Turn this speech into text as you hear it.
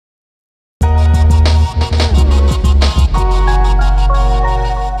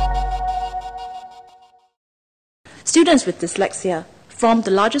Students with dyslexia form the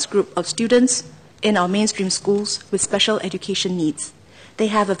largest group of students in our mainstream schools with special education needs. They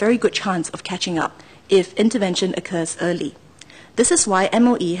have a very good chance of catching up if intervention occurs early. This is why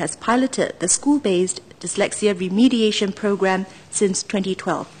MOE has piloted the school-based dyslexia remediation program since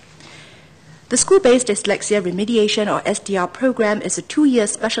 2012. The School-Based Dyslexia Remediation, or SDR program, is a 2-year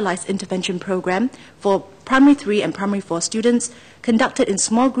specialized intervention program for Primary 3 and Primary 4 students conducted in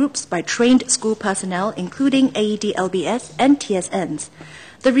small groups by trained school personnel, including AED LBS and TSNs.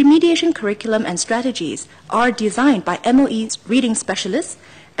 The remediation curriculum and strategies are designed by MOE's reading specialists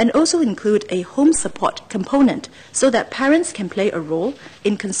and also include a home support component so that parents can play a role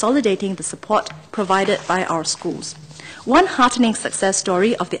in consolidating the support provided by our schools. One heartening success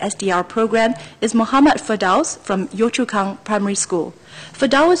story of the SDR program is Muhammad Firdaus from Yio Chu Kang Primary School.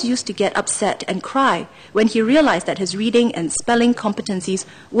 Firdaus used to get upset and cry when he realized that his reading and spelling competencies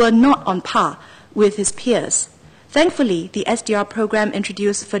were not on par with his peers. Thankfully, the SDR program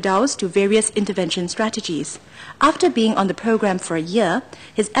introduced Firdaus to various intervention strategies. After being on the program for a year,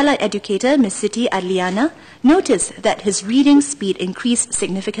 his allied educator, Ms. Siti Adliana, noticed that his reading speed increased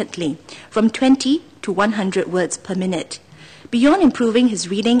significantly, from 20 to 100 words per minute. Beyond improving his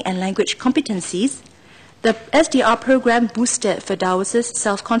reading and language competencies, the SDR program boosted Firdaus'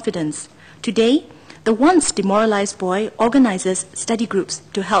 self-confidence. Today, the once demoralized boy organizes study groups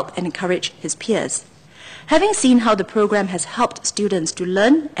to help and encourage his peers. Having seen how the program has helped students to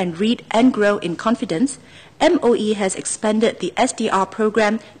learn and read and grow in confidence, MOE has expanded the SDR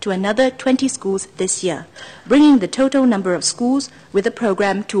program to another 20 schools this year, bringing the total number of schools with the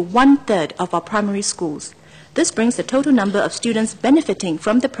program to 1/3 of our primary schools. This brings the total number of students benefiting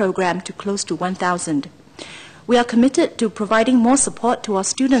from the program to close to 1,000. We are committed to providing more support to our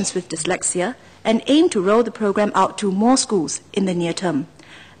students with dyslexia and aim to roll the program out to more schools in the near term.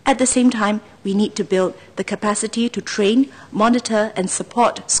 At the same time, we need to build the capacity to train, monitor, and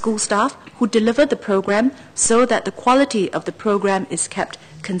support school staff who deliver the program so that the quality of the program is kept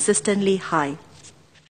consistently high.